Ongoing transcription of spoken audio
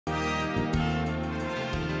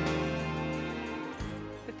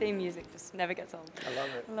theme music just never gets old. I love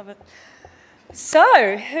it. I love it.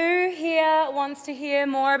 So, who here wants to hear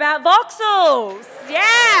more about voxels?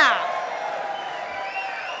 Yeah!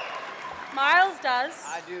 Miles does.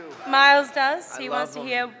 I do. Miles does. He wants to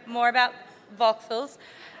hear more about voxels.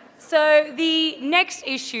 So the next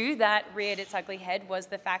issue that reared its ugly head was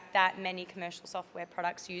the fact that many commercial software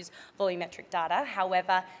products use volumetric data.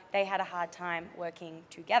 However, they had a hard time working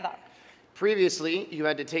together. Previously, you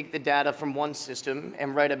had to take the data from one system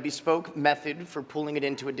and write a bespoke method for pulling it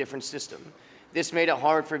into a different system. This made it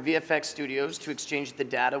hard for VFX studios to exchange the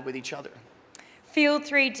data with each other. Field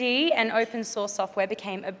 3D and open source software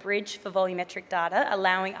became a bridge for volumetric data,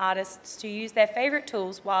 allowing artists to use their favorite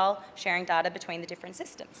tools while sharing data between the different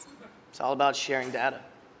systems. It's all about sharing data.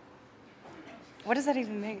 What does that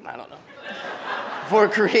even mean? I don't know. For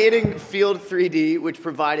creating Field 3D, which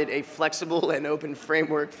provided a flexible and open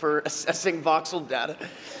framework for assessing voxel data,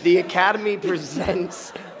 the Academy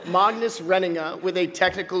presents Magnus Wrenninge with a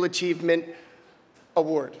Technical Achievement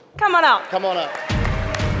Award. Come on up. Come on up.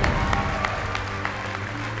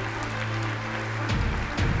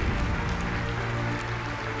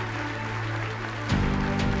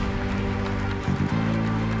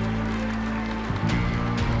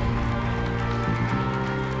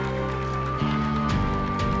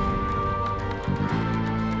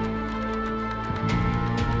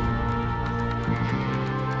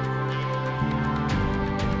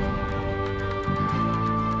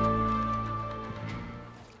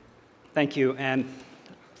 Thank you, and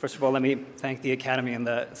first of all, let me thank the Academy and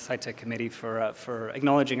the Sci-Tech Committee for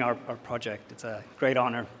acknowledging our project. It's a great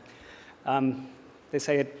honor. They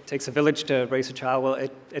say it takes a village to raise a child. Well,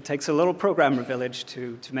 it takes a little programmer village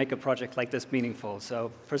to make a project like this meaningful.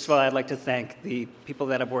 So first of all, I'd like to thank the people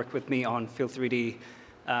that have worked with me on Field 3D,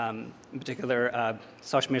 in particular,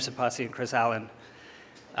 Sash Mirsapasi and Chris Allen.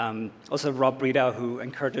 Also Rob Bredow, who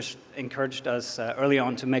encouraged us early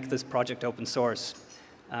on to make this project open source.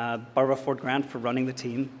 Barbara Ford Grant for running the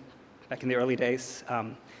team back in the early days.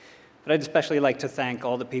 But I'd especially like to thank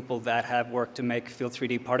all the people that have worked to make Field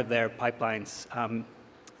 3D part of their pipelines,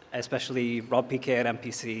 especially Rob Piquet at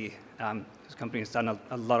MPC, whose company has done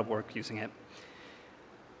a lot of work using it.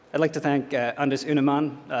 I'd like to thank Anders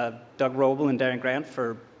Uneman, Doug Roble, and Darren Grant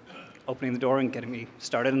for opening the door and getting me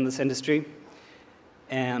started in this industry.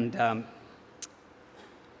 And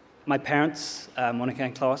my parents, Monica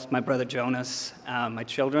and Klaus, my brother Jonas, my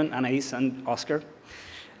children, Anais and Oscar,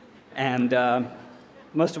 and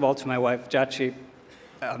most of all to my wife, Jachi.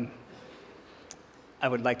 I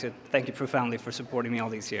would like to thank you profoundly for supporting me all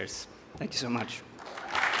these years. Thank you so much.